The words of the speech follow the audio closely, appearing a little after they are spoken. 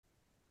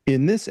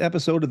In this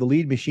episode of the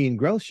Lead Machine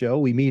Growth Show,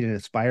 we meet an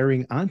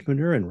aspiring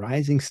entrepreneur and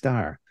rising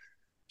star.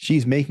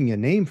 She's making a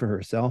name for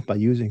herself by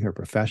using her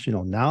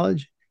professional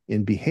knowledge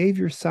in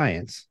behavior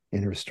science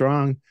and her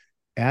strong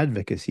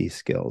advocacy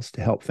skills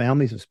to help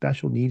families of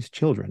special needs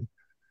children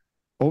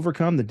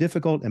overcome the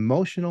difficult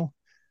emotional,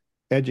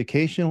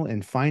 educational,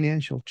 and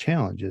financial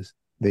challenges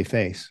they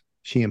face.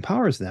 She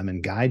empowers them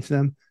and guides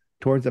them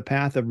towards a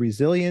path of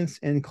resilience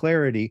and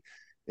clarity,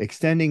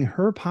 extending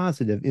her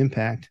positive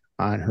impact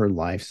on her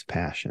life's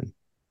passion.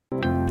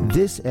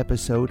 This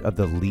episode of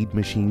the Lead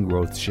Machine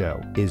Growth Show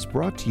is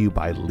brought to you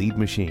by Lead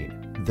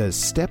Machine, the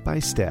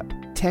step-by-step,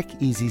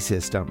 tech-easy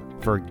system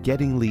for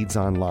getting leads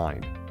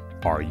online.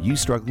 Are you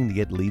struggling to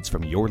get leads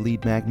from your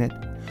lead magnet?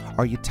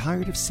 Are you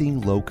tired of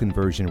seeing low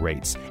conversion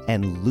rates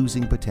and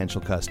losing potential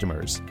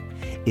customers?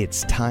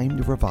 It's time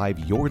to revive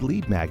your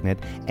lead magnet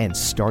and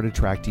start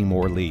attracting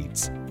more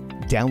leads.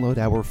 Download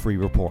our free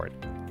report,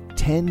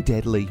 10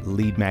 Deadly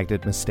Lead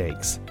Magnet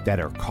Mistakes That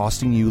Are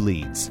Costing You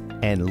Leads,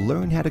 and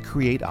learn how to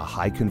create a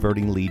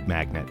high-converting lead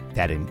magnet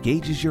that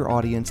engages your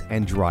audience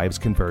and drives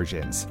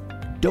conversions.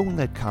 Don't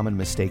let common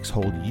mistakes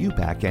hold you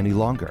back any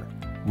longer.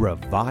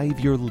 Revive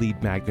your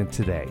lead magnet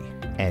today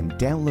and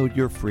download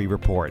your free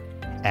report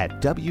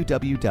at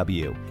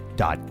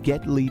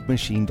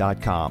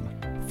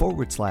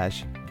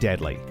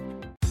www.getleadmachine.com/deadly.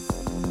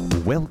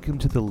 Welcome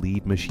to the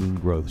Lead Machine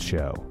Growth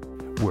Show,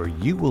 where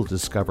you will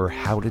discover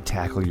how to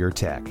tackle your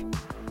tech,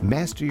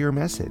 master your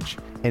message,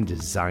 and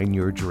design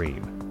your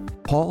dream.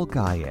 Paul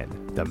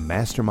Guyan, the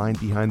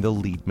mastermind behind the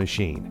Lead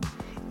Machine,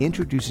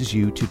 introduces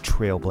you to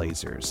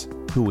trailblazers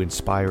who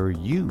inspire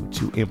you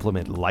to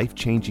implement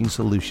life-changing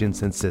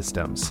solutions and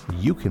systems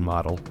you can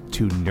model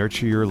to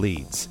nurture your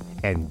leads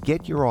and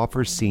get your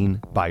offers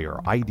seen by your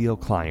ideal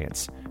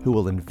clients who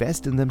will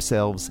invest in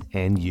themselves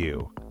and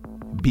you.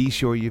 Be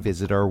sure you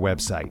visit our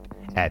website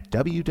at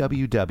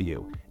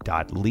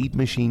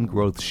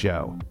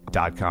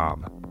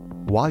www.leadmachinegrowthshow.com.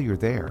 While you're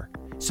there,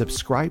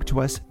 subscribe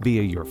to us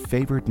via your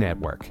favorite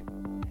network.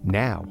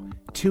 Now,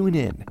 tune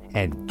in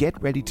and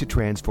get ready to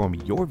transform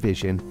your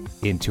vision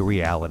into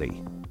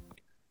reality.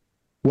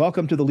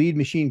 Welcome to the Lead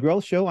Machine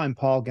Growth Show. I'm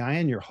Paul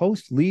Guyan, your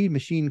host, lead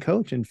machine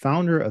coach, and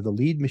founder of the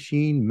Lead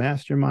Machine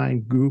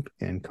Mastermind Group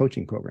and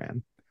Coaching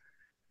Program.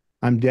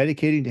 I'm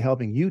dedicated to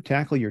helping you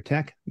tackle your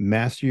tech,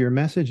 master your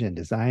message, and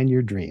design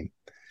your dream.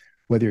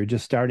 Whether you're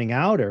just starting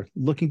out or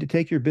looking to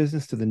take your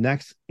business to the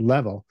next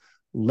level,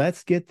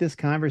 let's get this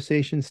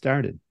conversation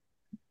started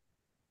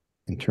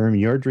and turn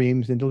your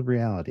dreams into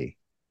reality.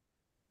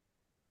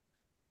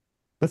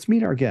 Let's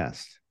meet our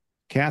guest.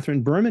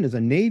 Katheryn Bermann is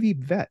a Navy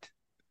vet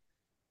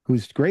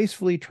who's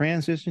gracefully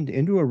transitioned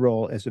into a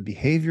role as a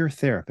behavior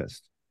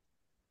therapist.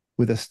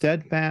 With a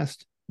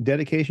steadfast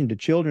dedication to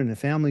children and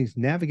families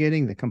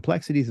navigating the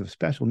complexities of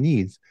special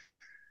needs,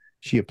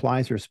 she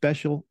applies her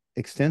special,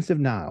 extensive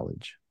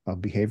knowledge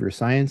of behavior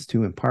science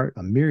to impart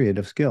a myriad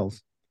of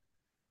skills.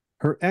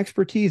 Her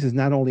expertise is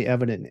not only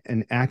evident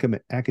in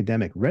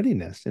academic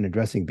readiness in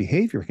addressing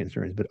behavior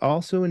concerns, but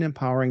also in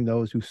empowering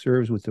those who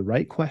serve with the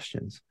right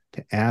questions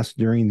to ask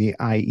during the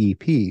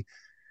IEP,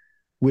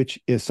 which,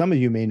 as some of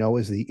you may know,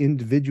 is the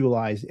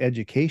individualized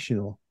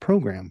educational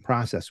program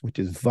process, which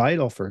is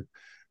vital for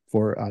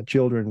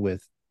children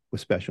with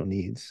special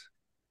needs.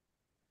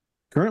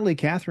 Currently,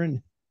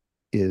 Katheryn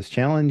is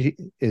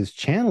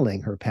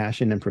channeling her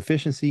passion and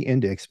proficiency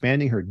into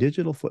expanding her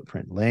digital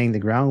footprint, laying the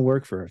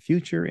groundwork for a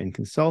future in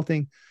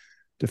consulting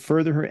to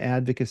further her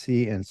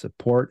advocacy and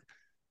support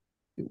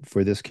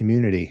for this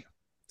community.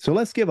 So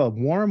let's give a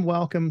warm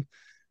welcome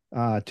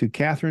to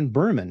Katheryn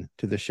Bermann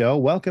to the show.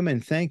 Welcome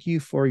and thank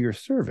you for your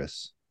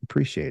service.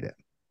 Appreciate it.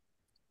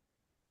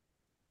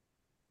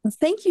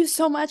 Thank you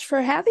so much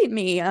for having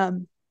me.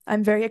 I'm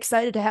very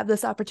excited to have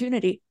this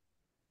opportunity.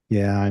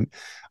 Yeah,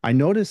 I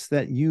noticed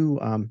that you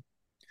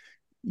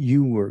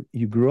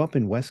grew up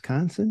in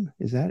Wisconsin.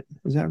 Is that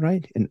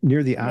right? And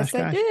near the Yes,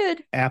 Oshkosh, I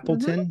did.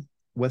 Appleton,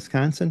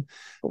 Wisconsin.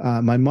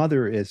 My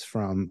mother is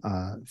from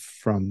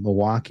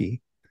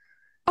Milwaukee.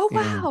 Oh,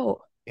 wow.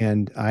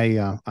 And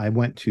I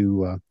went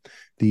to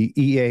the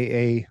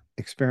EAA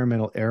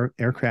Experimental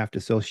Aircraft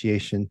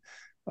Association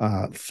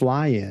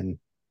fly-in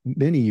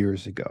many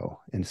years ago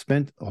and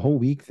spent a whole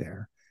week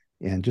there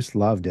and just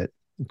loved it.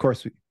 Of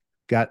course, we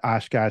got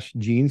Oshkosh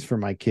genes for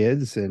my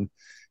kids and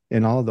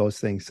all of those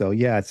things. So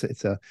yeah,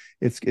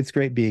 it's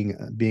great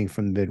being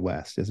from the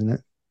Midwest, isn't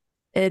it?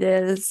 It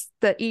is.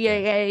 The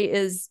EAA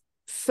is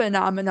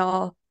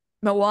phenomenal.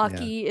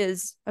 Milwaukee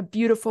is a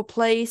beautiful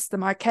place. The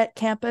Marquette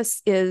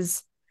campus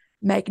is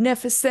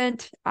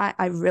magnificent.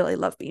 I really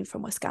love being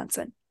from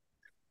Wisconsin.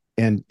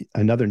 And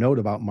another note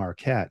about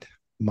Marquette,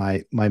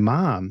 my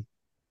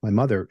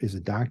mother is a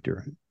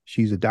doctor.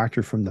 She's a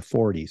doctor from the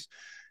 40s.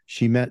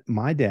 She met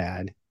my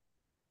dad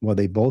while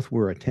they both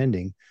were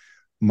attending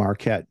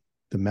Marquette,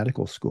 the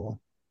medical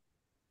school.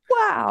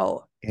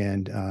 Wow.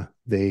 And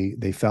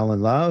they fell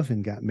in love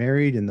and got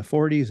married in the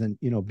 40s. And,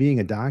 being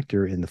a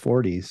doctor in the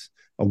 40s,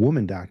 a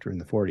woman doctor in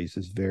the 40s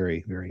is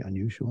very, very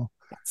unusual.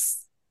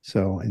 Yes.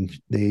 So, and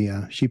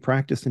she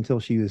practiced until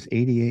she was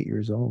 88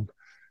 years old.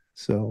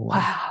 So,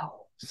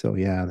 Wow. so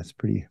yeah, that's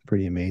pretty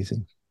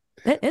amazing.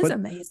 It is But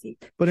amazing.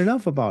 but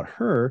enough about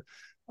her.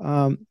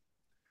 Um,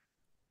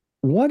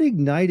 what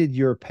ignited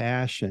your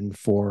passion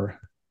for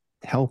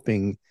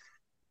helping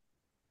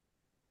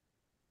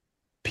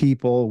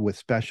people with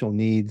special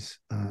needs?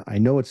 I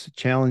know it's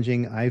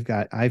challenging.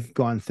 I've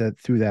gone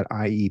through that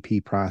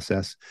IEP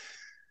process,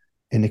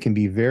 and it can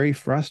be very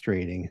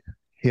frustrating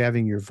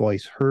having your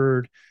voice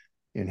heard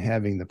and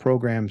having the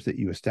programs that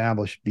you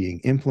establish being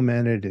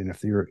implemented. And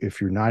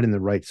if you're not in the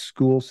right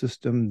school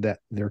system, that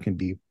there can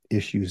be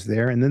issues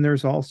there. And then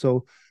there's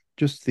also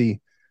just the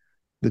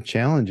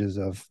challenges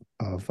of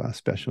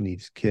special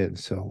needs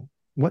kids. So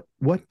what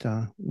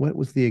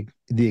was the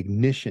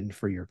ignition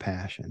for your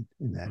passion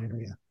in that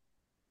area?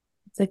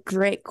 It's a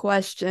great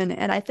question.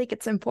 And I think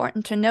it's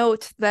important to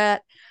note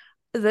that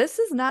this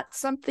is not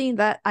something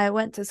that I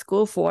went to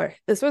school for.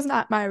 This was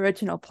not my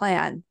original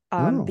plan.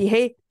 Oh,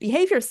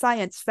 Behavior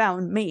science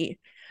found me.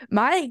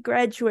 My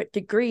graduate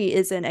degree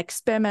is in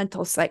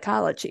experimental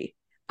psychology.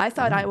 I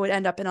thought I oh, would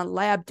end up in a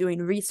lab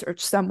doing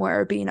research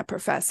somewhere, being a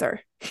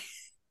professor.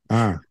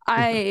 ah,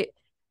 I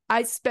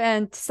I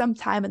spent some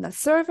time in the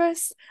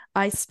service.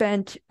 I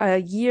spent a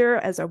year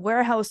as a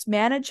warehouse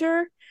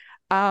manager.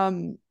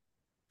 Um,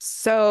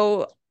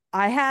 so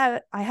I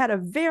had a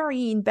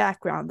varying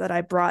background that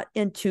I brought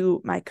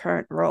into my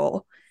current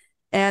role.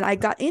 And I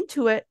got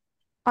into it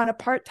on a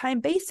part-time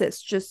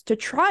basis just to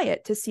try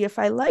it to see if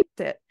I liked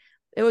it.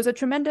 It was a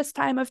tremendous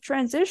time of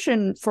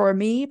transition for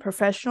me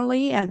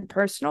professionally and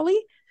personally.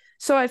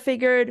 So I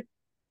figured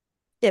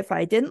if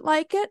I didn't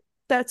like it,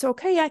 that's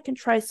okay. I can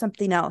try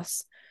something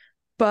else.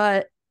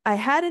 But I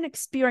had an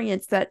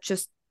experience that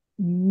just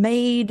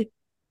made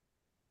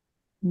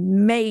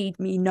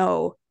me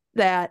know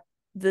that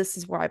this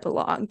is where I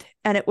belonged.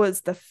 And it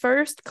was the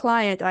first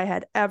client I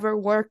had ever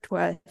worked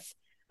with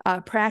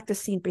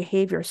practicing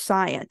behavior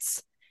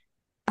science.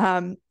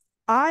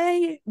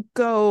 I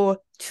go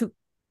to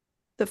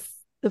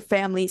the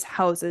family's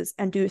houses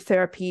and do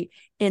therapy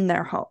in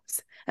their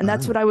homes. And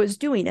that's ah, what I was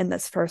doing in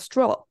this first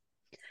role.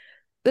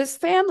 This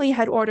family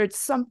had ordered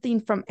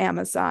something from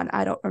Amazon.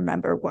 I don't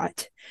remember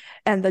what.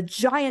 And the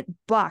giant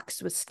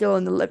box was still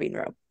in the living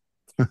room.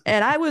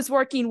 And I was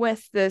working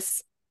with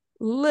this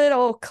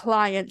little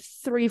client,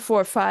 3,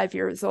 4, 5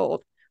 years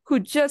old, who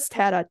just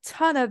had a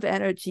ton of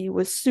energy,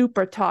 was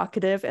super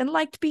talkative, and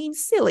liked being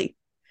silly.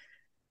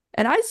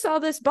 And I saw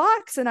this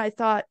box and I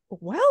thought,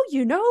 well,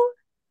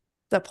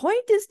 the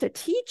point is to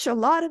teach a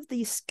lot of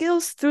these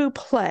skills through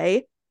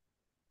play.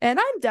 And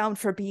I'm down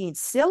for being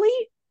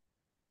silly.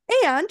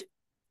 And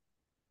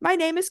my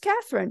name is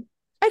Katheryn.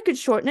 I could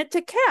shorten it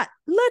to Cat.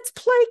 Let's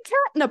play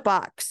cat in a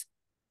box.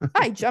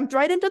 I jumped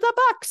right into the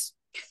box.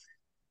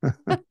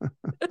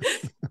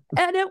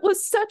 And it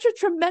was such a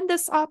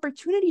tremendous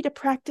opportunity to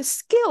practice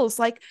skills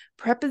like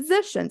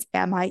prepositions.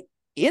 Am I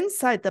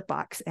inside the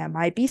box? Am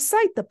I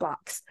beside the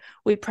box?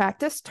 We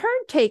practiced turn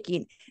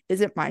taking. Is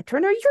it my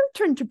turn or your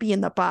turn to be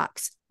in the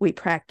box? We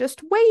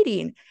practiced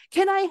waiting.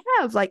 Can I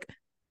have like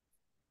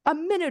a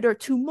minute or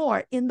two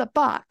more in the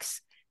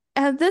box?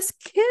 And this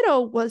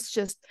kiddo was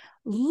just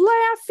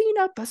laughing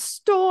up a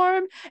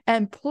storm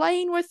and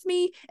playing with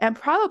me and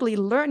probably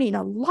learning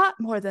a lot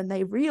more than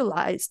they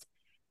realized.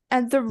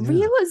 And the yeah,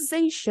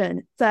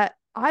 realization that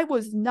I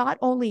was not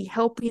only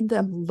helping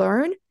them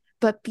learn,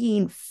 but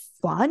being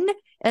fun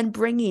and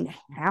bringing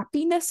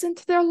happiness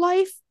into their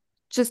life,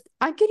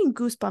 I'm getting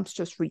goosebumps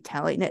just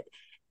retelling it.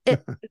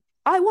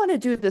 I want to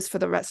do this for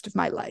the rest of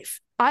my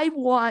life. I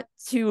want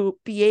to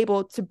be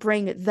able to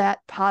bring that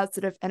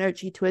positive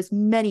energy to as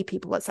many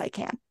people as I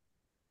can.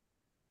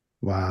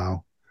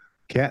 wow.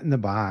 Cat in the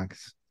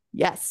box.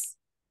 Yes.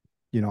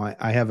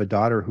 I have a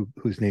daughter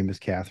whose name is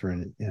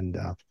Katheryn,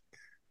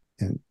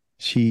 and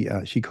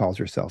she calls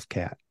herself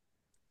Cat.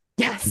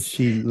 And Yes.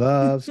 she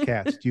loves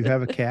cats. Do you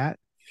have a cat?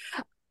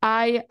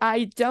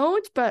 I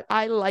don't, but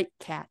I like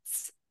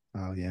cats.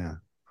 Oh yeah.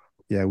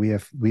 Yeah,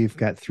 we've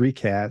got 3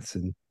 cats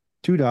and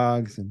 2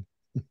 dogs and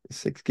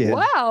 6 kids.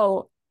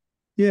 Wow.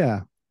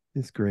 Yeah,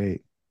 it's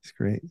great. It's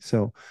great.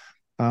 So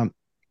um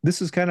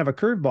this is kind of a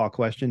curveball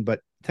question, but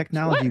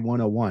technology Sure.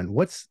 101.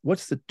 What's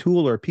the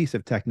tool or piece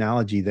of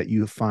technology that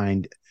you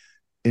find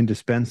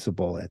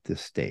indispensable at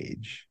this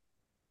stage?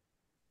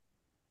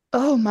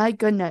 Oh my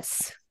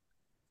goodness.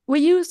 We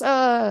use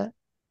a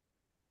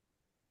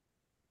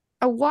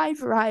wide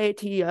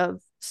variety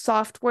of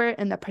software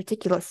in the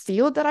particular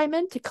field that I'm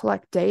in to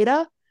collect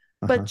data,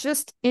 but Uh-huh.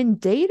 just in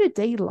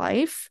day-to-day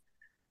life,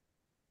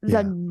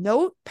 the Yeah,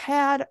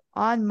 notepad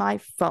on my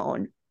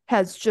phone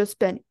has just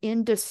been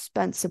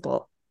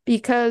indispensable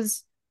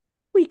because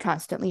we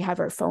constantly have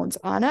our phones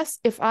on us.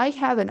 If I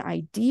have an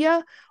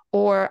idea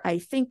or I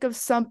think of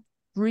some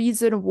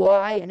reason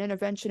why an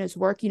intervention is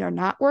working or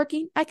not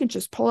working, I can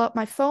just pull out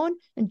my phone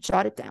and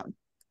jot it down.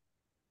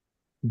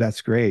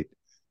 that's great.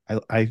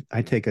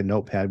 I take a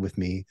notepad with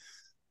me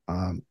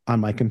on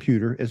my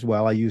computer as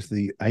well. I use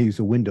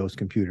a Windows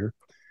computer,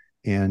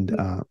 and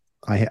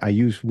I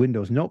use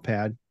Windows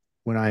Notepad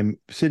when I'm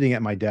sitting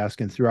at my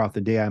desk, and throughout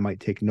the day I might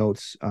take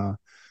notes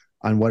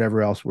on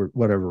whatever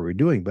we're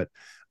doing. But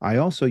I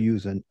also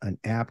use an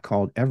app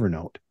called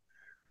Evernote,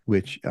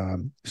 which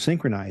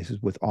synchronizes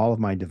with all of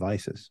my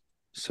devices.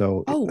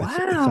 So Oh, it's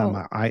on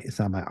wow. it's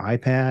on my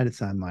iPad,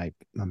 it's on my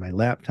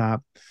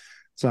laptop,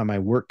 it's on my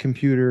work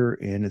computer,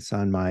 and it's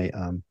on my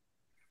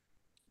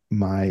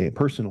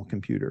personal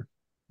computer,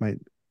 my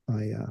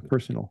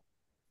personal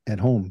at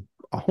home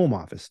home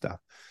office stuff.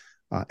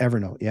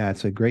 Evernote, yeah,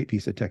 it's a great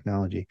piece of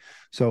technology.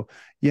 So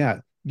yeah,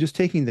 just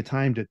taking the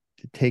time to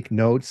take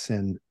notes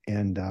and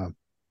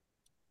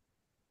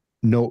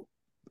note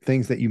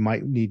things that you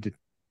might need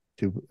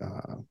to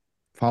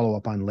follow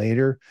up on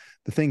later.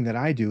 The thing that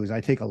I do is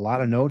I take a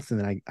lot of notes and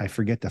then I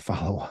forget to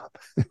follow up.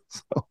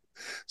 so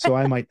so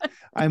I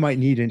might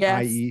need an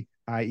Yes.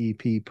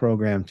 IEP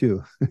program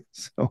too.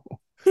 So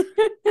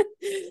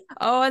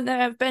Oh, and there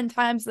have been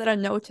times that a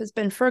note has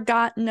been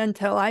forgotten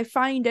until I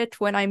find it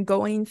when I'm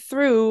going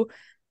through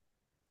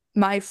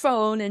my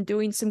phone and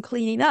doing some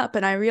cleaning up,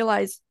 and I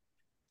realize,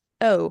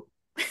 oh,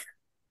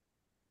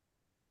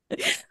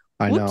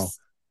 I know. whoops.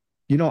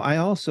 I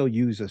also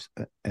use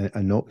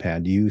a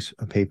notepad. Do you use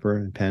a paper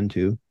and pen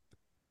too?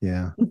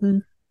 Yeah.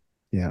 Mhm.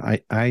 Yeah.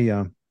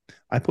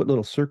 I put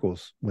little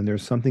circles when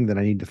there's something that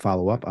I need to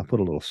follow up. I'll put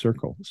a little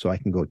circle so I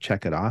can go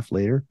check it off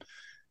later.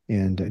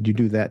 And do you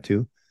do that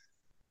too?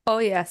 Oh,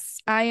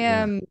 yes.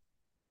 Yeah.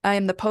 I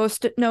am the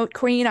post-it note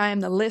queen. I am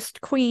the list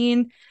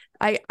queen.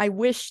 I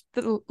wish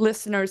the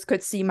listeners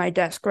could see my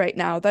desk right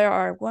now. There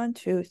are 1,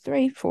 2,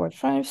 3, 4,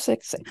 5,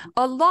 6,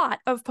 a lot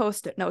of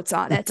post-it notes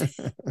on it.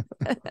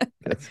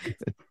 That's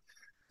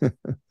good.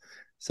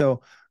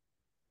 So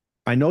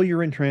I know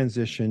you're in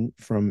transition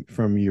from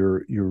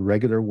your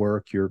regular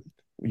work. You're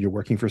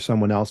working for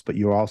someone else, but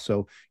you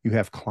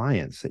have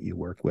clients that you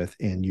work with,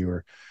 and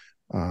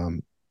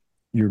um,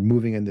 you're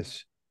moving in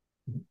this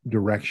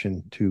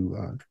direction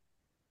to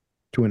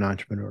an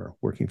entrepreneur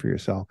working for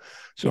yourself.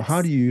 So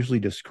how do Yes. you usually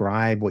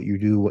describe what you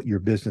do, what your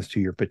business to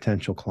your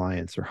potential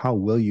clients, or how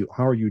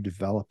are you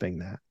developing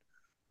that?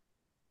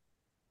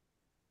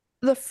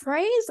 The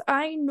phrase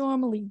I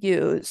normally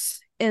use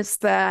is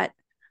that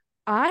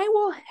I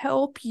will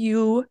help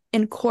you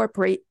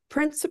incorporate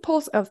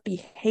principles of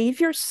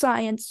behavior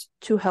science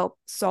to help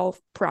solve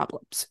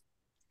problems.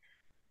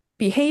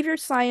 Behavior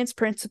science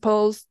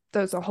principles,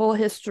 there's a whole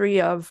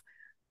history of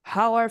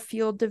how our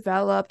field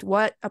developed,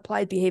 what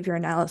applied behavior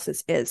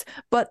analysis is.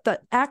 But the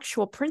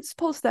actual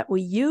principles that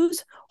we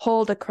use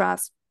hold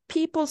across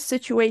people,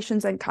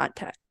 situations, and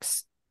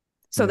contexts.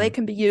 So they Yeah.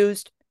 can be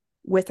used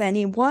with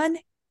anyone,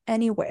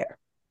 anywhere.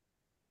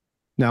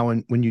 Now,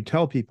 when you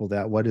tell people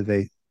that, what do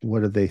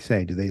they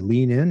say? Do they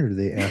lean in or do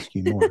they ask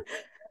you more?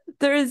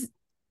 there's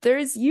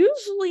there's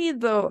usually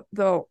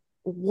the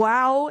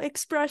wow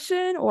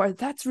expression or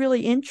that's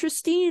really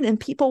interesting and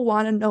people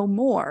want to know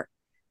more,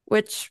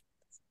 which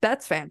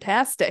that's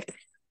fantastic.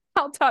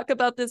 I'll talk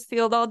about this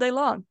field all day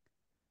long.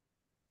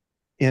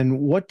 And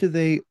what do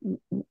they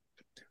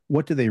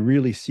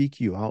really seek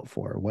you out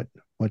for?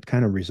 What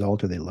kind of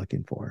result are they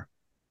looking for?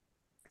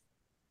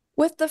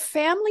 With the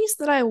families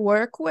that I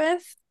work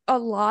with, a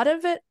lot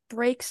of it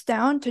breaks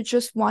down to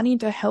just wanting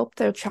to help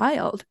their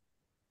child.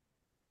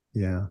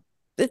 Yeah.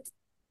 It's,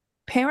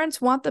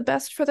 parents want the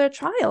best for their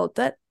child.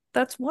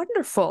 That's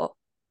wonderful.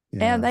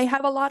 And Yeah. they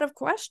have a lot of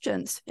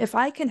questions. If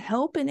I can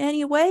help in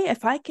any way,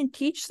 if I can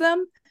teach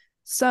them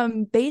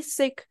some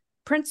basic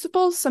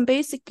principles, some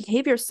basic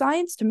behavior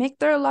science to make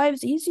their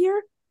lives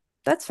easier,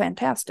 that's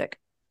fantastic.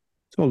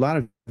 So a lot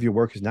of your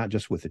work is not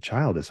just with the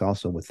child, it's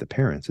also with the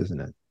parents, isn't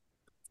it?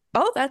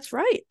 Oh, that's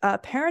right.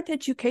 Parent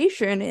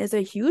education is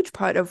a huge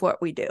part of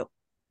what we do.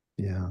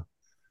 Yeah.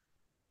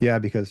 Yeah,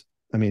 because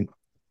I mean,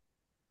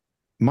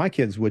 my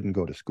kids wouldn't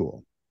go to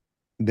school.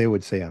 They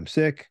would say I'm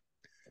sick.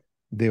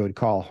 They would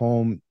call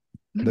home.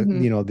 The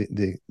Mhm. you know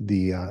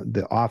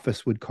the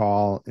office would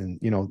call, and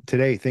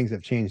today things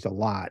have changed a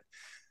lot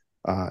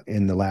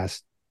in the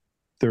last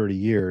 30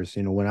 years.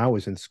 When I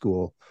was in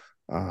school,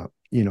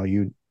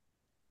 you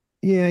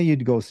yeah,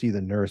 you'd go see the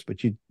nurse,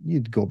 but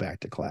you'd go back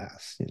to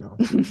class.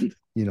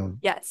 You know,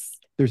 Yes.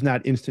 there's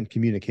not instant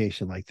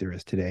communication like there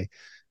is today.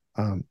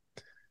 Um,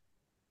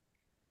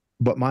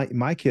 but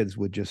my kids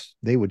would just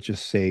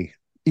say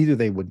either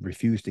they would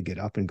refuse to get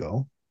up and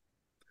go,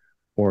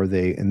 or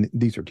and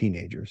these are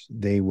teenagers,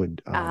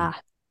 Ah.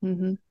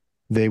 Hmm.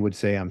 they would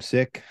say I'm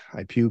sick,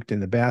 I puked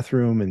in the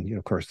bathroom, and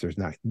of course there's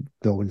not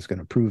no one's going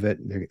to prove it.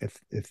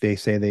 If they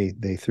say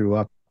they threw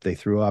up, they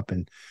threw up,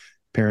 and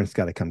parents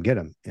got to come get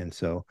them. And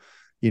so,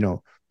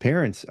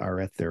 parents are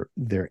at their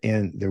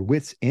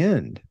wits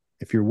end.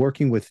 If you're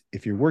working with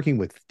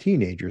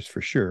teenagers,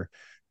 for sure,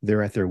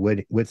 they're at their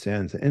wits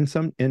ends,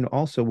 and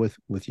also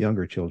with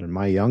younger children.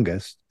 My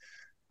youngest,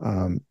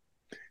 um,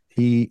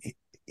 he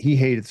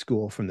hated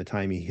school from the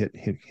time he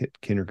hit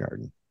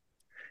kindergarten,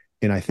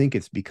 and I think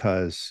it's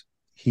because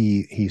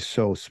he's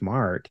so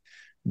smart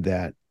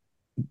that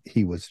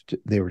they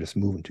were just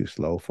moving too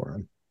slow for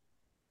him.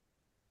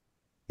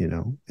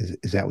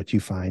 Is that what you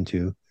find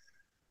too?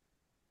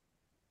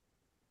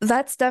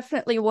 That's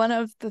definitely one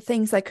of the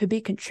things that could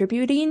be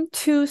contributing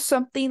to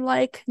something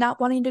like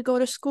not wanting to go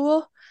to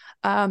school.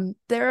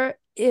 There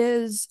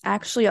is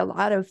actually a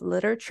lot of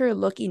literature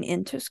looking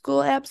into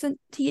school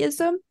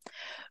absenteeism.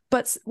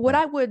 But what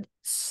I would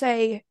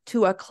say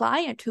to a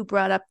client who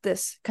brought up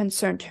this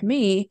concern to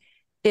me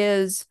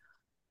is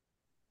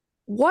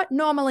what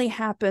normally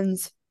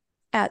happens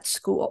at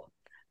school.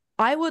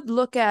 I would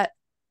look at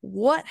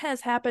what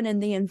has happened in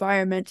the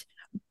environment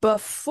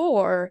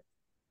before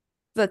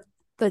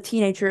the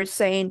teenager is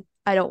saying,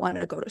 I don't want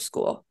to go to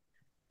school.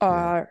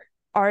 Yeah.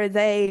 Are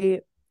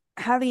they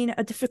having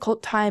a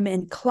difficult time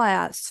in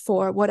class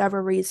for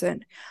whatever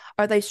reason?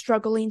 Are they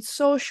struggling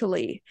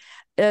socially?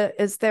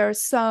 Is there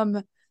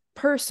some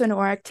person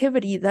or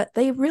activity that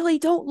they really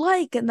don't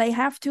like and they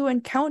have to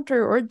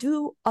encounter or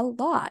do a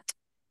lot?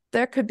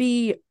 There could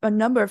be a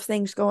number of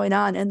things going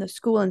on in the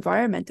school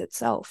environment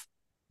itself.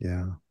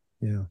 Yeah.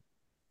 Yeah.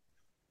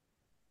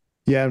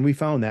 Yeah. And we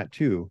found that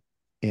too.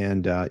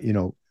 And,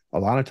 a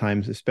lot of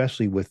times,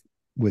 especially with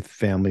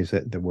families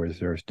that where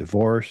there's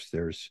divorce,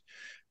 there's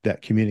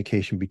that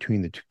communication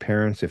between the two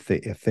parents. If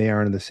they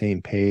aren't on the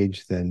same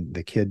page, then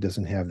the kid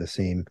doesn't have the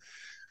same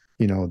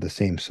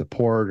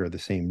support or the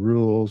same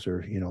rules,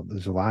 or,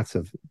 there's lots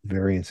of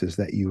variances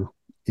that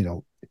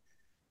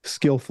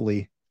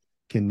skillfully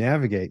can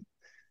navigate.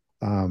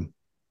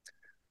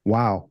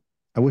 Wow.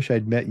 I wish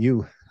I'd met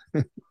you,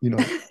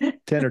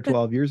 10 or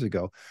 12 years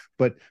ago,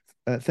 but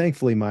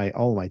thankfully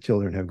all my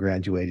children have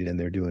graduated and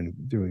they're doing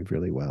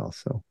really well.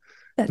 So,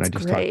 and That's I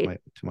just talked great.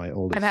 to my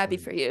oldest I'm happy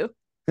son. for you.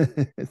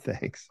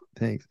 Thanks.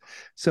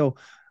 So,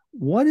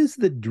 what is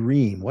the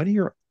dream? What are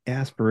your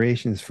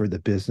aspirations for the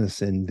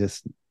business and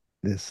this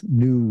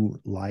new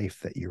life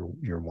that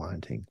you're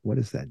wanting? What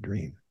is that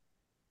dream?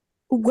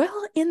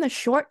 Well, in the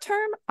short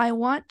term, I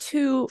want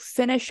to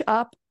finish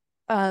up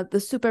the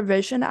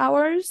supervision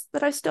hours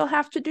that I still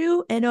have to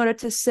do in order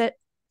to sit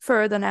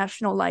for the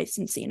national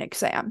licensing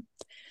exam.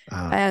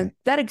 And Okay.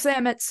 that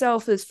exam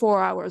itself is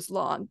 4 hours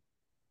long.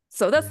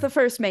 So that's Yeah. the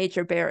first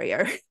major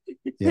barrier.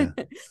 Yeah.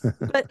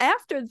 But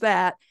after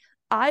that,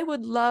 I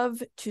would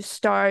love to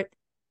start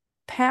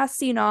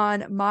passing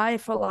on my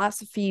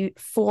philosophy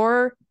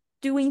for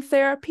doing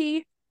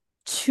therapy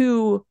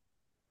to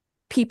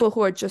people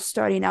who are just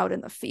starting out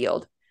in the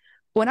field.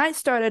 When I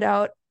started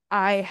out,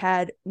 I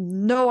had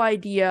no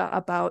idea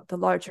about the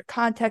larger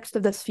context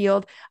of this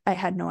field. I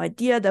had no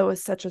idea there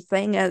was such a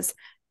thing as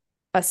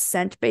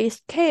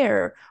assent-based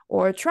care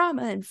or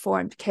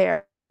trauma-informed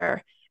care.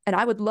 And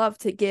I would love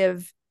to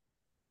give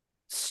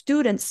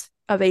students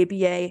of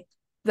ABA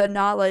the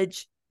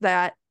knowledge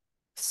that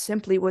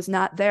simply was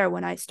not there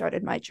when I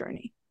started my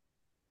journey.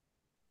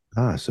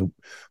 So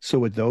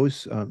with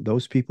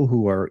those people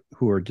who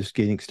are just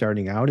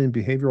starting out in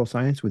behavioral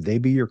science, would they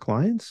be your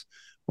clients,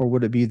 or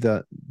would it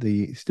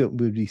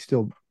be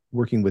still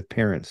working with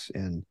parents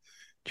and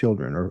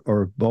children,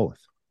 or both?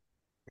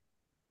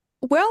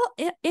 Well,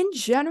 in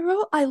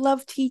general, I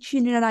love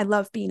teaching and I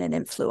love being an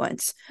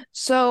influence.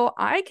 So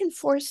I can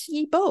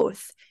foresee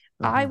both.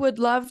 I Uh-huh. would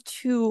love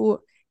to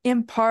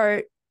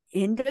impart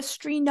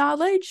industry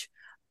knowledge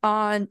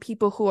on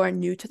people who are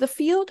new to the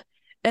field.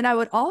 And I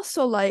would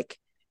also like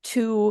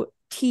to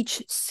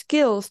teach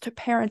skills to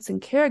parents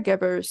and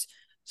caregivers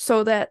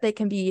so that they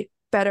can be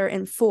better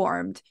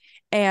informed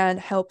and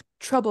help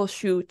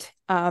troubleshoot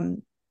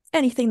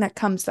anything that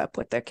comes up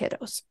with their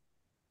kiddos.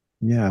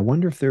 Yeah, I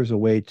wonder if there's a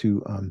way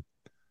to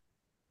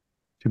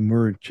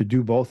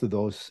do both of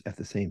those at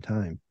the same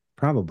time.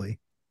 Probably.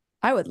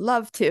 I would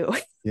love to.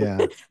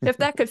 Yeah. If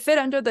that could fit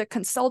under the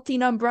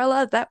consulting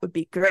umbrella, that would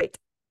be great.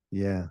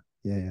 Yeah.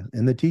 Yeah. Yeah.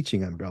 And the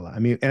teaching umbrella. I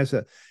mean, as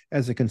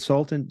a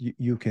consultant,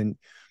 you can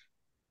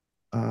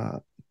uh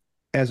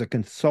as a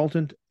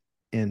consultant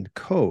and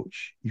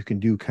coach, you can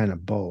do kind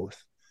of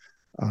both.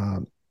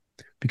 Um,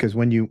 because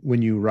when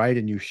you write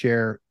and you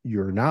share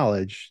your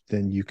knowledge,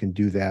 then you can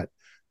do that,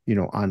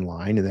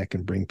 online, and that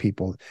can bring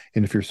people.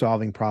 And if you're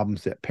solving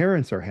problems that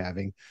parents are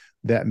having,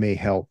 that may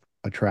help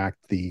attract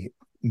the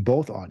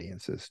both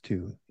audiences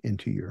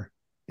into your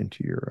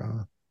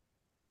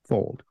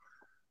fold,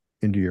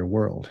 into your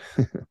world,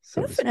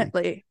 so to speak.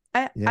 Definitely.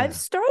 I've Yeah.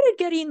 started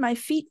getting my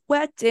feet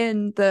wet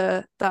in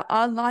the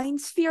online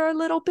sphere a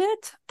little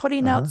bit,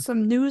 putting out Uh-huh.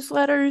 some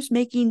newsletters,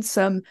 making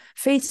some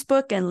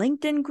Facebook and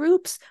LinkedIn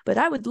groups, but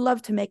I would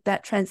love to make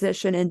that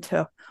transition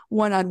into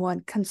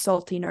one-on-one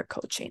consulting or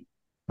coaching.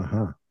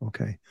 Uh-huh.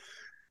 Okay.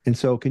 And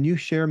so can you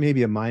share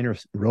maybe a minor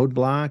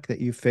roadblock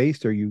that you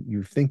faced, or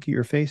you think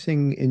you're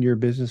facing in your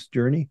business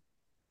journey?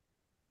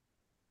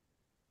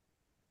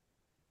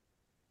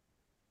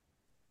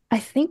 I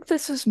think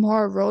this is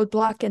more a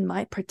roadblock in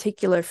my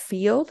particular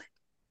field.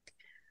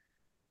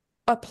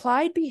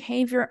 Applied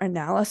behavior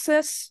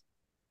analysis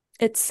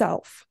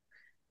itself.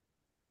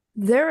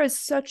 There is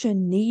such a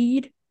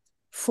need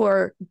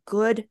for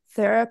good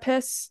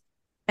therapists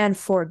and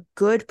for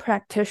good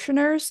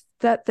practitioners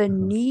that the Uh-huh.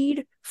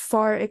 need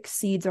far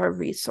exceeds our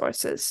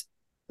resources,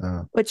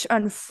 Uh, which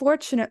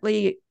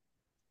unfortunately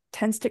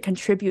tends to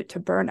contribute to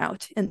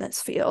burnout in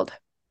this field.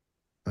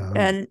 uh,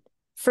 And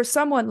for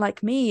someone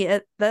like me,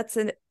 that's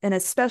an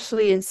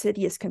especially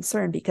insidious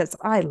concern because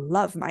I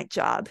love my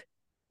job.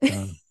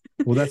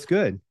 Well, that's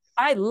good.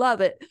 I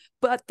love it,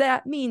 but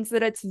that means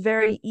that it's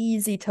very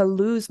easy to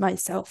lose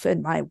myself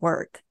in my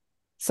work.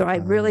 So I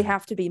really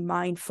have to be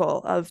mindful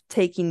of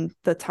taking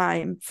the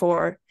time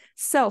for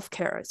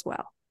self-care as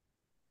well.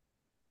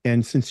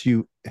 And since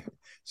you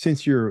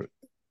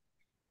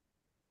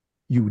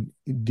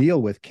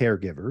deal with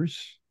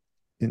caregivers,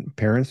 and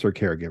parents or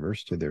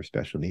caregivers to their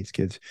special needs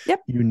kids,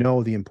 Yep. you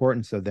know the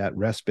importance of that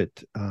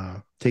respite,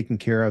 taking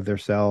care of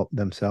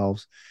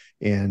themselves,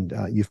 and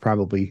you've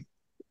probably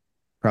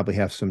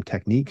have some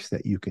techniques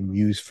that you can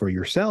use for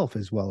yourself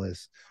as well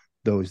as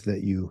those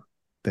that you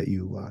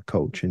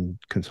coach and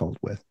consult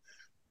with.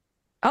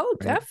 Oh,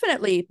 Right?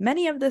 definitely.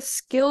 Many of the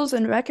skills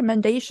and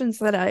recommendations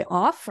that I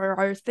offer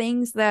are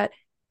things that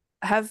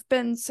have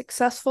been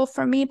successful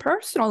for me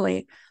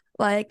personally,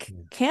 like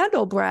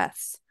candle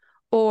breaths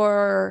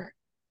or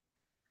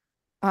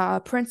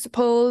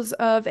principles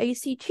of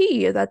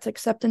ACT, that's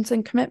acceptance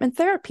and commitment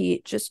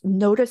therapy, just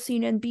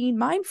noticing and being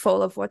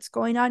mindful of what's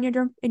going on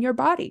in your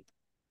body.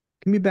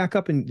 Can we back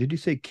up, and did you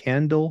say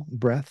candle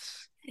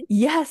breaths?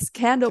 Yes,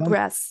 candle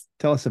breaths.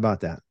 Tell us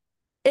about that.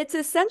 It's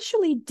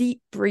essentially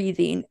deep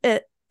breathing.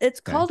 It's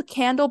called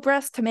candle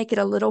breaths to make it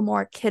a little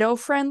more kiddo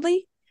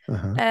friendly.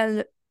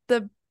 And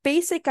the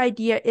basic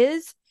idea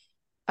is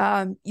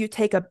you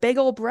take a big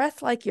old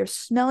breath like you're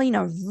smelling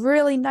a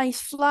really nice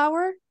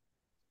flower.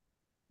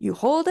 You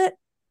hold it,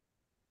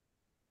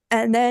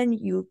 and then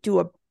you do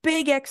a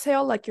big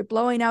exhale like you're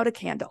blowing out a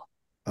candle.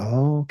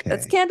 Okay.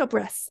 That's candle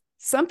breaths.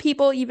 Some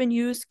people even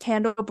use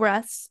candle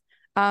breaths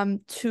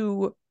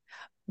to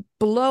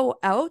blow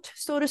out,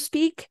 so to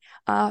speak,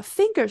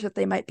 fingers that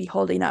they might be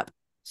holding up.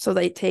 So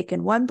they take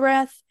in one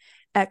breath,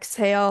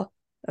 exhale,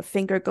 a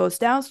finger goes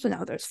down. So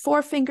now there's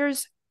 4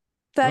 fingers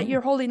that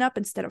you're holding up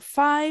instead of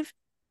 5.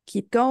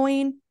 Keep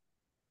going.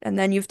 And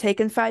then you've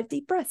taken 5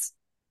 deep breaths.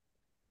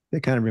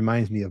 That kind of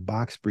reminds me of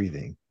box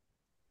breathing.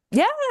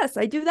 Yes,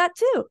 I do that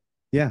too.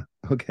 Yeah.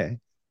 Okay.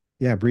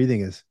 Yeah.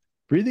 Breathing is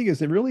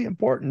really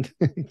important.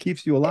 It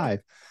keeps you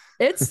alive.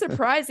 It's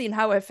surprising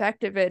how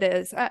effective it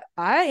is.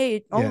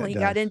 I only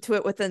got does. into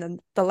it within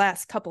the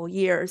last couple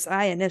years.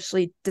 I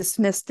initially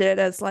dismissed it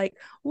as like,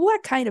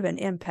 what kind of an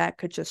impact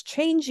could just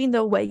changing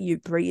the way you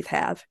breathe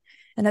have?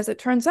 And as it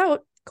turns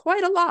out,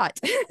 quite a lot.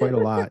 Quite a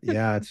lot.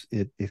 Yeah.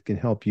 It can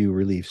help you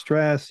relieve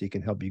stress. It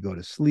can help you go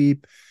to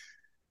sleep.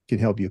 It can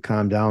help you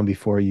calm down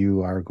before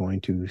you are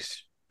going to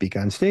speak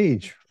on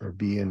stage or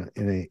be in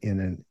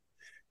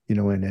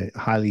a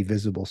highly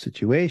visible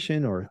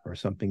situation or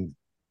something,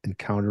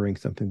 encountering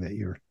something that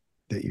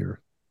you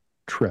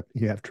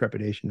have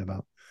trepidation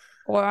about,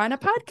 or on a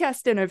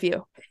podcast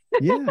interview.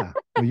 Yeah.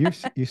 Well,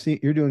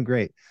 you're doing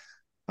great.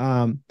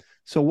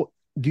 So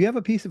do you have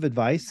a piece of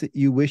advice that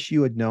you wish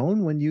you had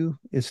known when you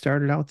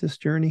started out this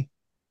journey?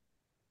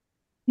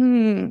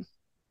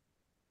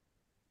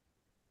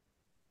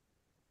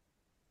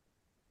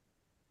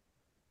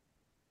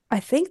 I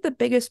think the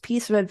biggest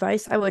piece of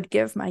advice I would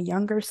give my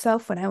younger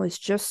self when I was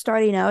just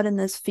starting out in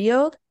this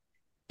field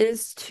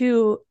is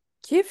to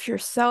give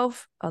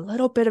yourself a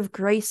little bit of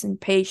grace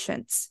and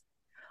patience.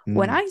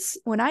 When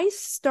I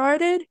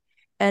started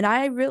and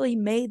I really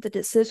made the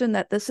decision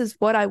that this is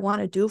what I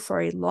want to do for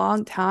a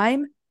long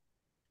time,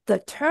 the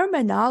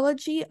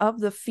terminology of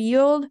the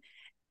field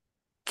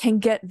can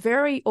get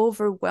very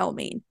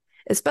overwhelming,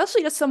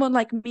 especially to someone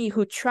like me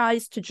who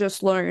tries to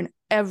just learn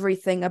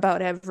everything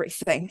about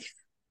everything.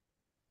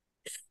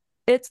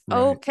 It's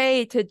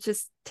okay to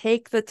just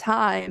take the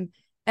time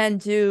and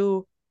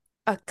do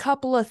a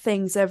couple of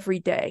things every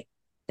day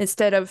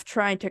instead of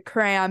trying to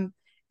cram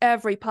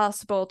every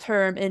possible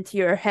term into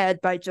your head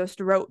by just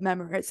rote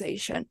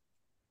memorization.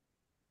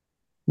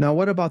 Now,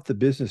 what about the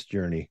business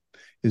journey?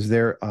 Is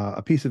there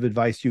a piece of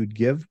advice you'd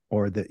give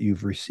or that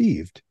you've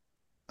received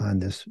on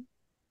this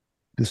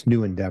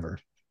new endeavor?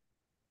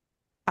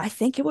 I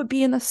think it would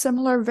be in a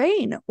similar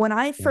vein. When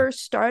I first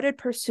started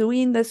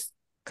pursuing this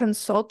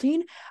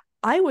consulting,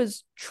 I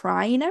was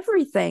trying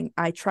everything.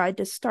 I tried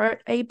to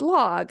start a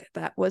blog.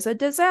 That was a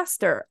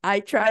disaster.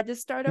 I tried to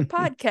start a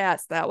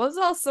podcast. That was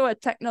also a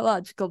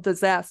technological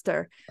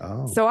disaster.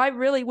 So I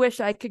really wish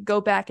I could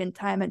go back in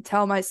time and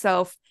tell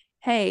myself,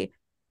 hey,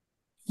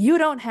 you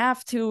don't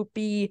have to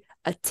be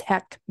a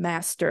tech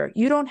master.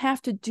 You don't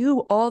have to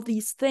do all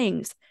these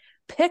things.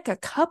 Pick a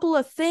couple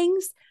of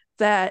things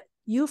that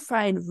you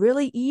find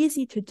really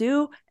easy to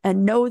do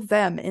and know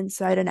them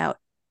inside and out.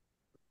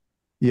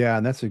 Yeah,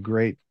 and that's a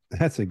great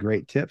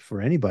tip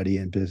for anybody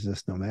in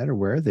business, no matter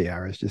where they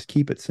are, is just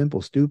keep it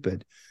simple,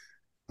 stupid.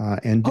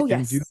 And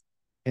as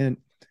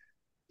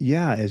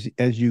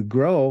you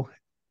grow,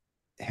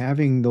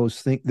 having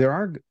those things, there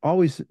are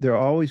always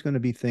going to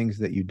be things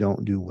that you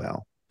don't do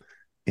well.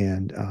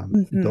 And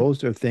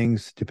those are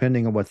things,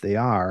 depending on what they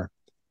are,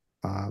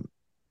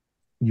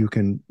 you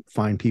can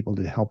find people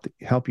to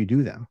help you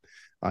do them.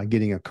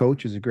 Getting a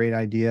coach is a great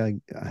idea.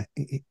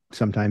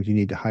 Sometimes you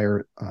need to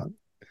hire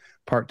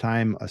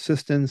part-time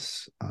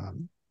assistants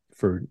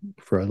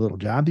for a little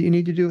job that you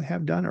need to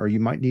have done, or you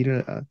might need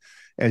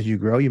as you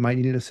grow, you might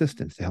need an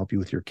assistant to help you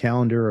with your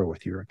calendar or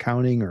with your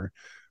accounting or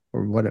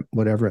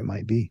whatever it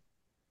might be.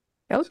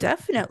 Oh, So,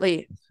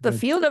 definitely. The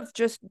field of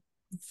just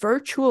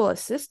virtual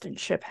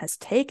assistantship has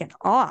taken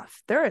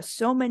off. There are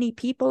so many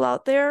people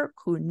out there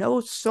who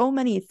know so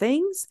many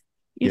things.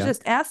 You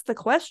just ask the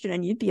question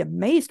and you'd be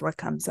amazed what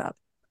comes up.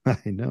 I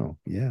know.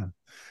 Yeah.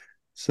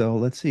 So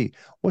let's see.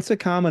 What's a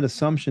common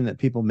assumption that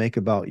people make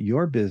about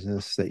your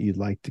business that you'd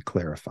like to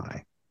clarify?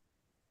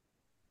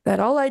 That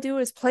all I do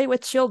is play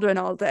with children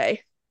all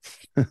day.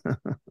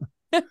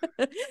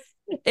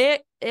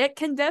 It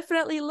can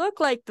definitely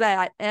look like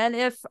that. And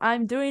if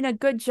I'm doing a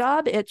good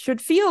job, it should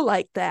feel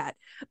like that.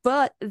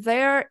 But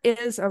there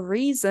is a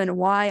reason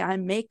why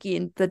I'm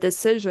making the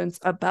decisions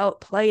about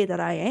play that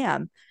I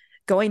am.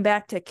 Going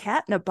back to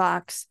Cat in a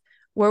Box,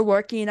 we're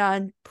working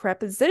on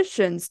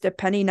prepositions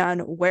depending on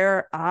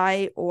where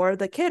I or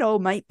the kiddo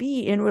might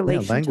be in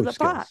relation to the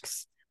skills.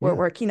 Box. We're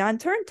working on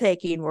turn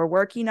taking. We're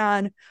working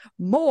on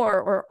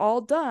more or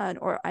all done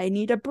or I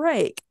need a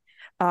break.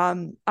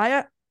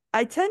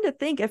 I tend to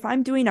think if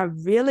I'm doing a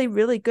really,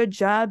 really good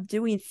job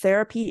doing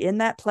therapy in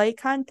that play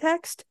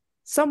context,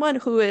 someone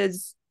who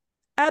is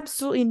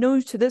absolutely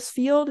new to this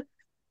field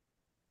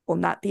will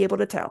not be able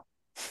to tell.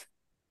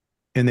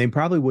 And they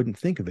probably wouldn't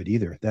think of it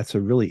either. That's a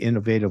really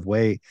innovative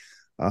way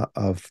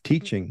of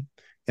teaching.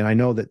 And I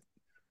know that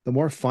the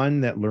more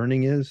fun that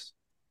learning is,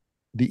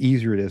 the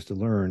easier it is to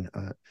learn.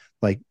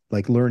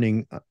 Like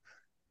learning,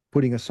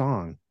 putting a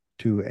song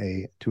to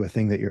a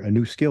thing that a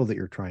new skill that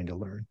you're trying to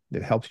learn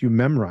that helps you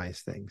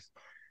memorize things.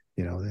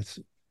 That's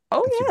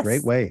a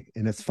great way,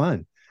 and it's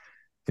fun.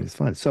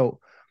 So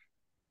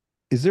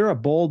is there a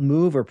bold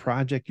move or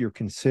project you're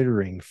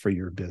considering for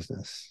your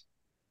business?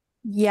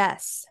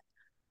 Yes.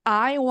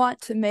 I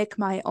want to make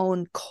my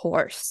own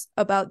course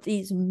about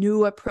these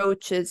new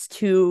approaches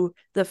to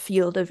the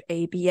field of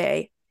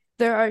ABA.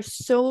 There are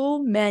so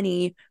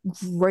many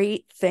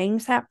great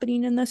things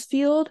happening in this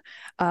field.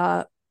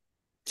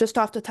 Just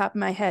off the top of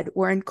my head,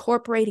 we're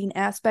incorporating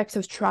aspects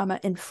of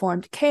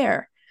trauma-informed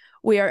care.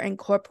 We are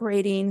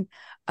incorporating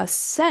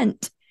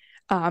assent,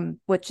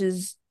 which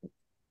is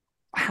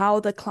how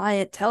the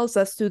client tells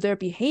us through their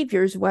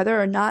behaviors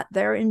whether or not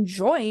they're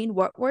enjoying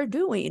what we're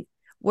doing.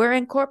 We're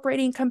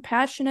incorporating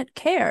compassionate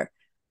care.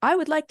 I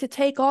would like to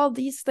take all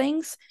these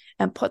things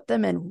and put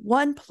them in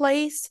one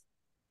place,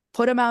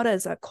 put them out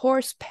as a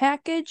course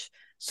package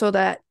so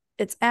that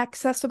it's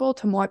accessible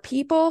to more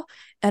people,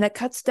 and it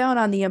cuts down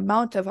on the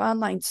amount of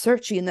online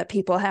searching that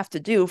people have to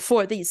do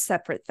for these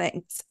separate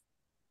things.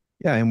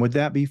 Yeah, and would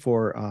that be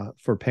for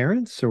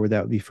parents, or would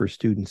that be for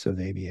students of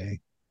ABA?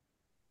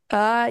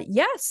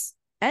 Yes,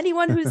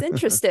 anyone who's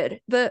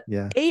interested. The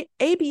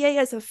ABA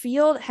as a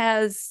field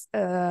has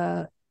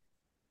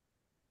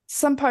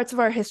some parts of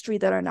our history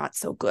that are not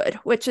so good,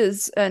 which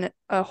is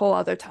a whole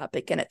other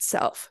topic in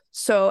itself.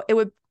 So it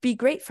would be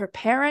great for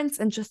parents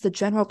and just the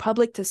general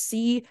public to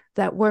see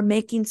that we're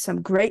making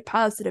some great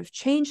positive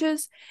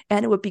changes.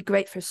 And it would be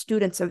great for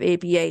students of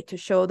ABA to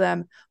show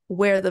them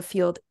where the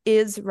field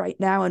is right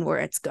now and where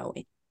it's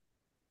going.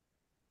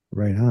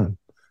 Right on.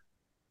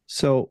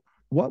 So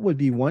what would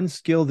be one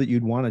skill that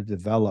you'd want to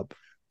develop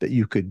that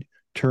you could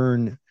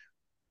turn,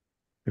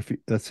 if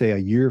let's say a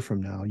year from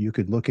now, you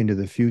could look into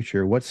the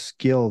future? What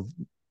skill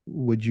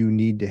would you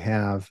need to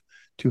have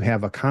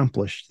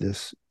accomplished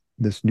this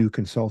new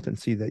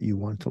consultancy that you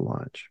want to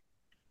launch?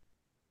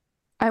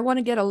 I want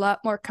to get a lot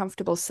more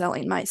comfortable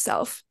selling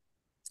myself.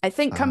 I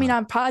think coming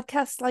on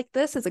podcasts like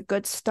this is a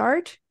good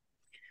start,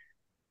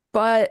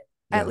 but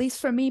at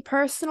least for me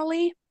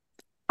personally,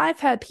 I've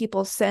had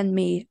people send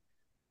me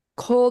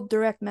cold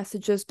direct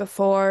messages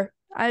before.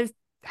 I've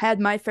had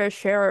my fair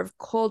share of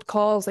cold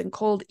calls and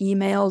cold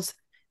emails.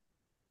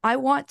 I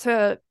want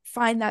to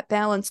find that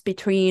balance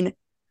between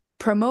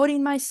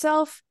promoting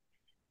myself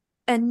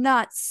and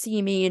not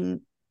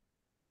seeming,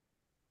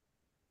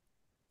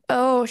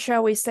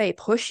 shall we say,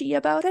 pushy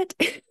about it?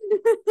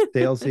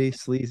 Salesy,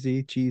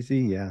 sleazy,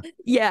 cheesy. Yeah.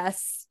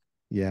 Yes.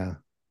 Yeah,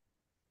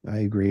 I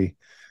agree.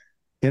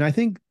 And I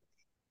think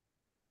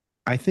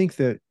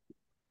that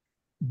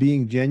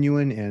being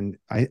genuine, and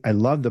I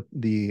love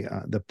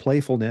the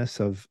playfulness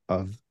of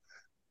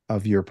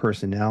your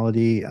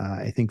personality.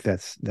 I think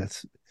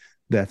that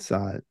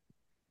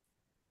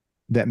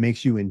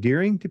makes you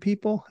endearing to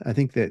people. I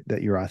think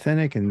that you're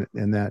authentic, and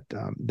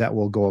that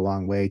will go a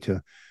long way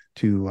to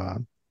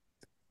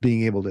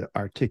being able to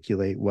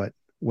articulate what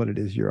it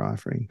is you're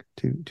offering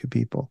to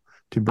people,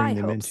 to bring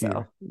them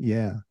into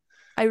your.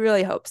 I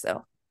really hope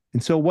so.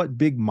 And so what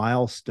big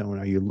milestone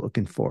are you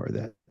looking for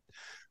that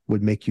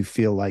would make you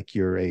feel like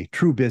you're a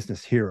true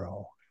business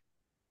hero?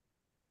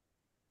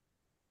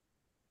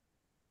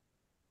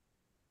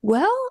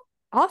 Well,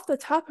 off the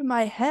top of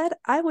my head,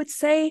 I would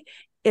say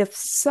if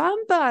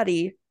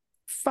somebody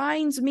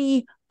finds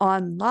me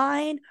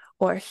online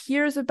or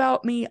hears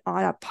about me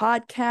on a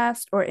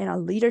podcast or in a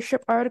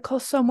leadership article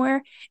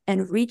somewhere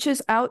and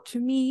reaches out to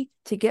me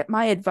to get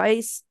my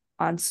advice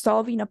on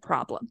solving a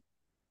problem.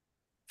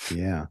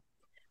 Yeah.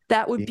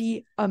 That would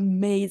be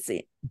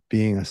amazing.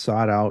 Being a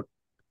sought out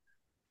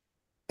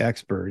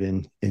expert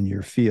in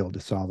your field to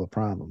solve a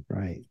problem,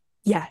 right?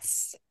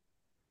 Yes.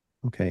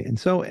 Okay. And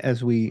so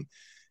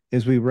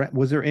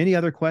was there any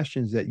other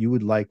questions that you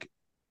would like,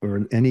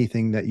 or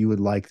anything that you would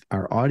like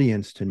our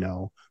audience to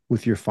know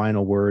with your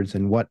final words,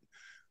 and what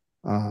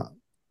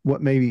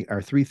maybe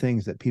are 3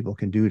 things that people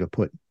can do to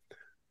put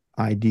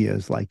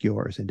ideas like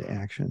yours into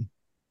action?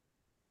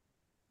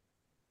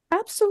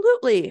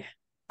 Absolutely.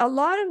 A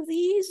lot of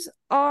these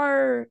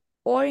are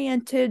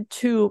oriented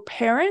to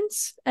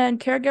parents and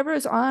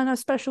caregivers on a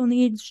special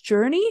needs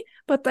journey,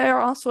 but they are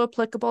also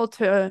applicable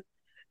to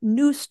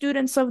new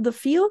students of the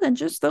field and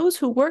just those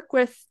who work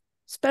with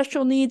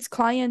special needs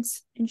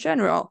clients in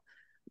general.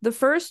 The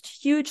first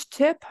huge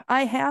tip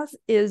I have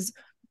is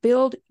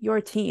build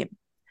your team.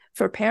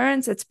 For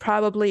parents, it's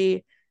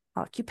probably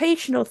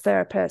occupational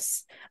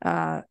therapists,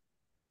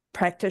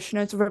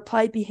 practitioners of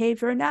applied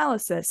behavior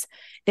analysis.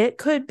 It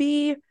could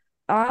be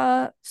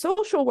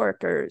social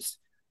workers,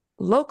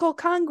 local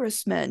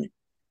congressmen.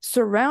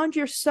 Surround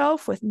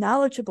yourself with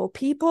knowledgeable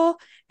people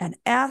and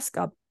ask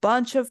a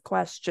bunch of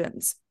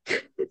questions.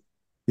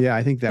 Yeah,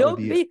 I think that would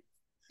be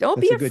don't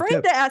be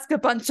afraid to ask a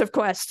bunch of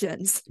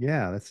questions.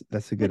 Yeah,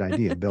 that's a good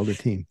idea. Build a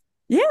team.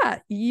 Yeah,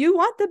 you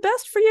want the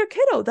best for your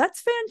kiddo.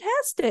 That's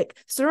fantastic.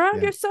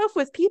 Surround yourself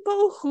with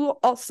people who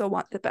also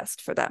want the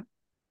best for them.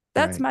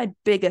 That's my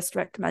biggest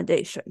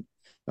recommendation.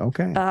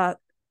 Okay.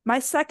 My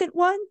second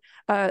one,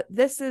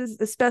 this is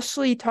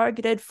especially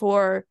targeted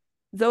for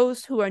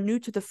those who are new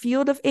to the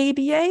field of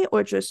ABA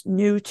or just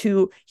new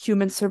to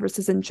human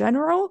services in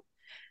general.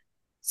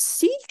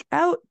 Seek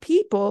out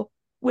people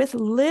with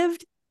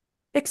lived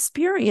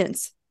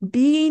experience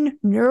being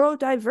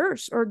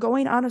neurodiverse or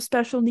going on a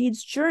special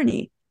needs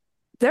journey.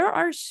 There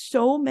are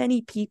so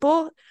many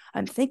people,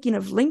 I'm thinking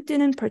of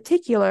LinkedIn in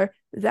particular,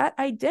 that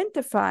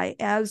identify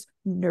as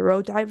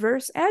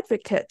neurodiverse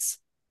advocates.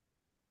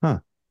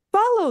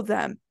 Follow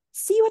them,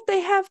 see what they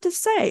have to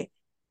say,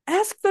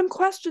 ask them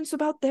questions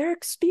about their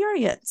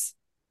experience.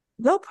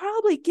 They'll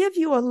probably give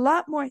you a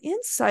lot more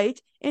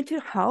insight into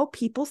how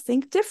people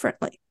think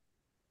differently.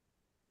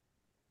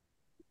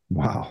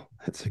 Wow,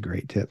 that's a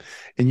great tip.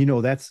 And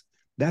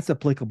that's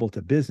applicable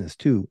to business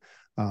too.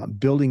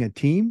 Building a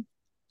team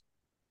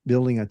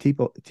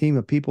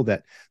of people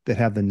that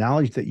have the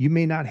knowledge that you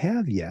may not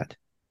have yet.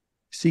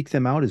 Seek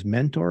them out as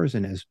mentors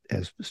and as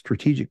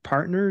strategic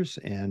partners,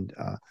 and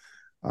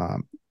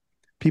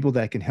people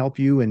that can help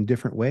you in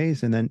different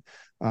ways. And then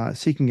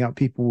seeking out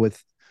people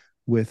with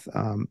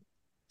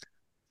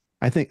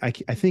I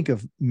think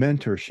of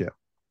mentorship.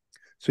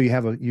 So you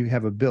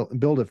have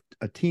build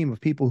a team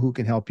of people who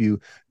can help you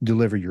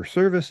deliver your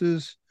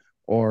services,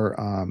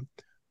 or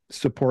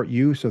support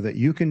you so that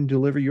you can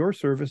deliver your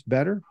service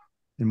better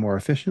and more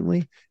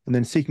efficiently. And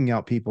then seeking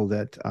out people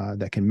that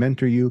can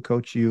mentor you,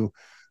 coach you,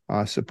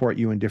 support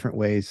you in different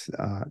ways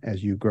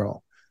as you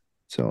grow.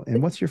 So,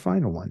 and what's your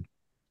final one?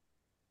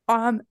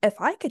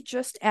 If I could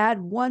just add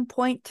one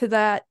point to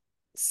that,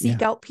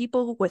 seek out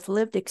people with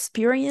lived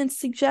experience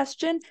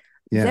suggestion.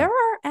 There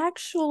are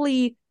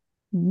actually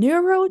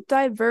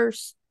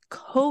neurodiverse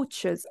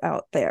coaches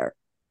out there.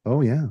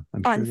 Oh, yeah.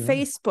 I'm sure on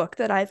Facebook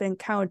that I've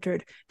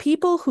encountered.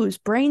 People whose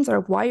brains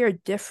are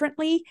wired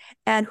differently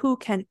and who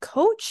can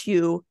coach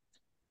you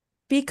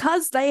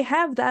because they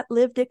have that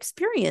lived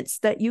experience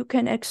that you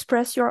can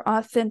express your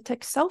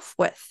authentic self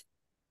with.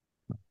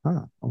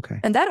 Okay.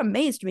 And that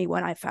amazed me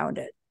when I found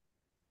it.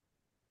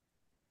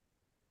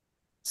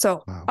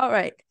 So, all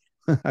right.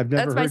 I've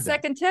never heard my that.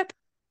 Second tip.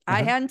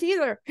 I hadn't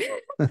either.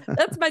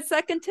 That's my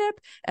second tip.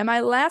 And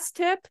my last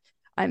tip,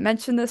 I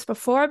mentioned this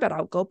before, but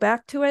I'll go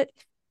back to it.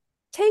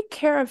 Take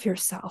care of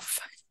yourself.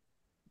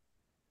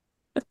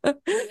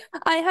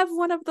 I have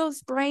one of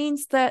those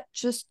brains that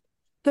just,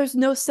 there's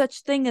no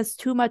such thing as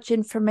too much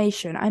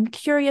information. I'm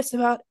curious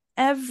about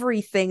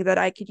everything that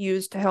I could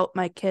use to help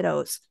my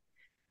kiddos.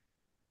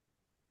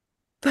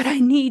 But I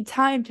need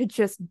time to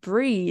just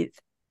breathe.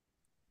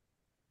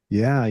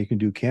 Yeah, you can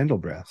do candle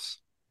breaths.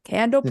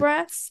 Candle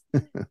breaths.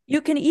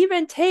 You can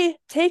even take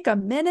a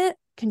minute,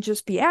 can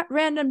just be at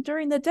random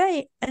during the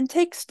day, and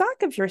take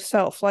stock of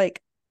yourself.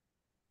 Like,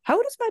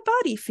 how does my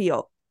body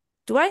feel?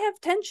 Do I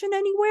have tension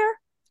anywhere?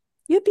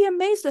 You'd be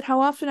amazed at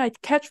how often I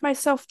catch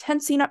myself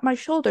tensing up my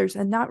shoulders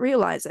and not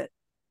realize it.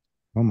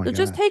 Oh my God.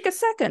 Just take a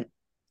second.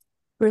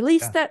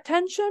 Release that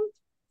tension.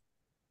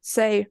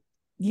 Say,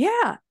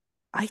 yeah,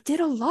 I did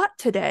a lot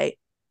today.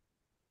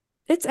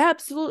 It's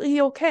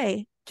absolutely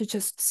okay to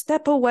just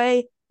step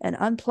away and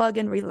unplug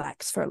and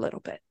relax for a little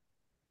bit.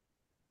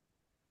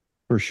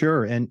 For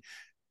sure. And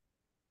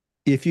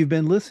if you've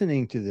been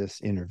listening to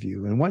this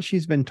interview and what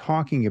she's been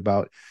talking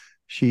about,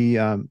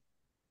 Katheryn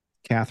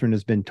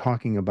has been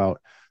talking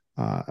about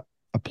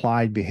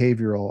applied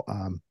behavioral,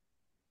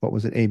 what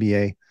was it,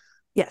 ABA?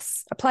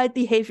 Yes, applied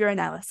behavior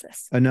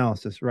analysis.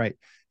 Analysis, right.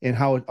 And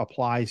how it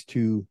applies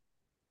to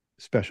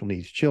special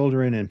needs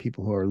children and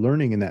people who are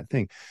learning in that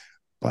thing.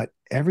 But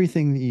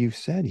everything that you've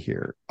said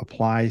here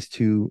applies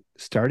to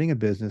starting a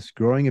business,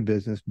 growing a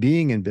business,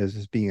 being in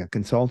business, being a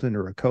consultant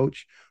or a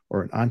coach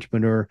or an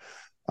entrepreneur,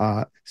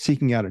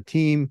 seeking out a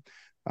team,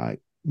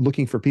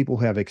 looking for people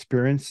who have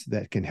experience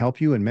that can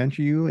help you and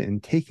mentor you,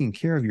 and taking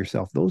care of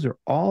yourself. Those are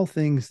all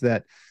things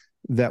that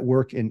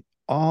work in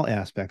all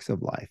aspects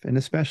of life, and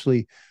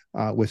especially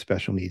with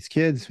special needs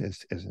kids,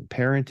 as in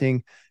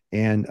parenting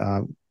and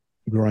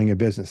growing a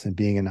business and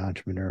being an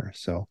entrepreneur.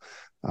 So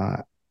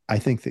I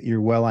think that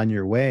you're well on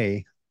your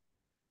way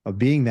of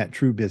being that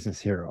true business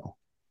hero.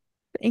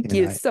 Thank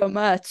you so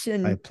much.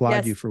 And I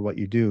applaud you for what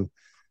you do.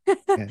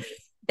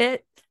 And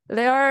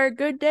there are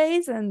good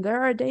days and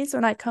there are days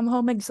when I come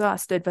home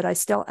exhausted, but I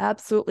still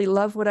absolutely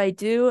love what I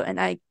do.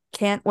 And I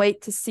can't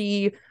wait to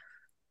see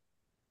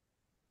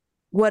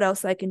what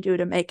else I can do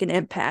to make an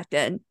impact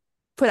and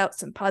put out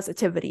some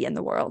positivity in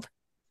the world.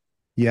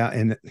 Yeah.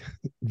 And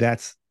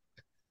that's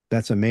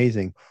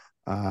amazing.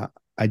 I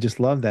just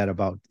love that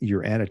about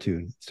your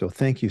attitude. So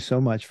thank you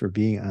so much for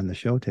being on the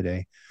show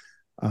today.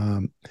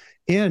 And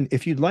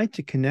if you'd like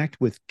to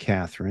connect with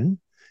Katheryn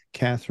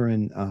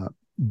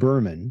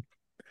Bermann,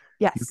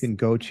 yes, you can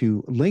go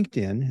to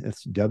LinkedIn.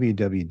 It's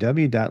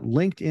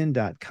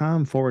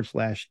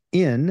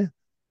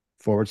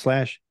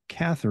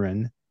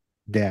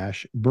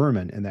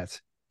www.linkedin.com/in/Katheryn-Bermann. And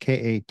that's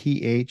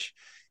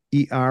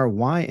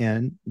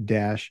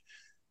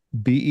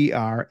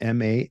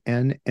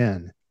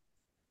KATHERYN-BERMANN.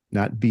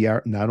 Not BR,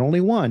 not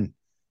only one,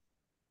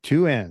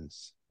 two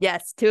N's.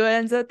 Yes, two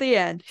N's at the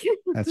end.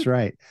 That's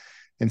right.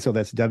 And so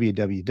that's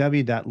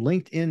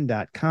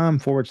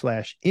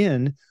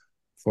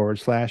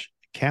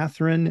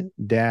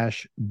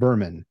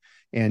www.linkedin.com/in/Katheryn-Bermann.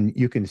 And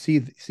you can see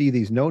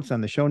these notes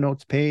on the show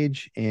notes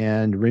page.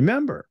 And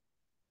remember,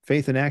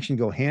 faith and action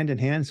go hand in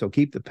hand. So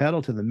keep the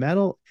pedal to the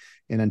metal.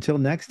 And until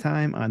next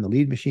time on the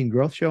Lead Machine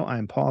Growth Show,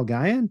 I'm Paul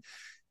Guyon.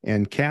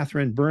 And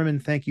Katheryn Bermann,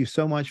 thank you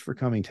so much for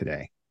coming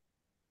today.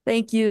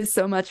 Thank you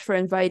so much for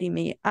inviting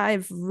me.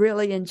 I've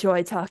really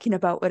enjoyed talking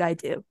about what I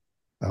do.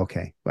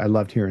 Okay. I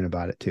loved hearing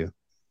about it too.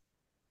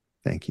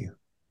 Thank you.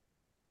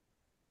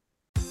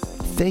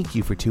 Thank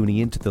you for tuning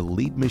in to the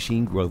Lead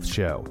Machine Growth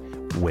Show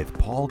with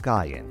Paul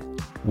Guyon,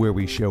 where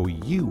we show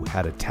you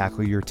how to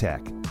tackle your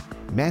tech,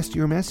 master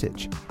your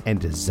message,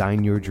 and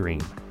design your dream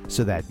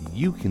so that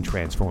you can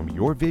transform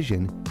your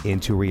vision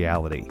into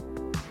reality.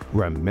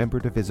 Remember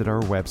to visit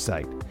our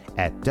website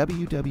at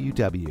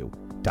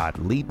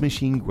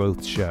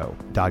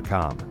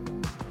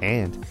www.leadmachinegrowthshow.com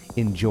and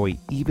enjoy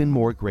even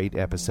more great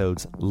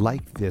episodes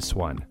like this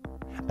one.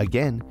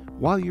 Again,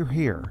 while you're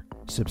here,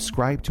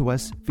 subscribe to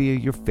us via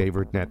your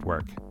favorite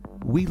network.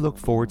 We look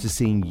forward to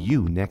seeing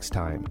you next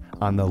time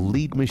on the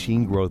Lead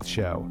Machine Growth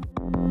Show.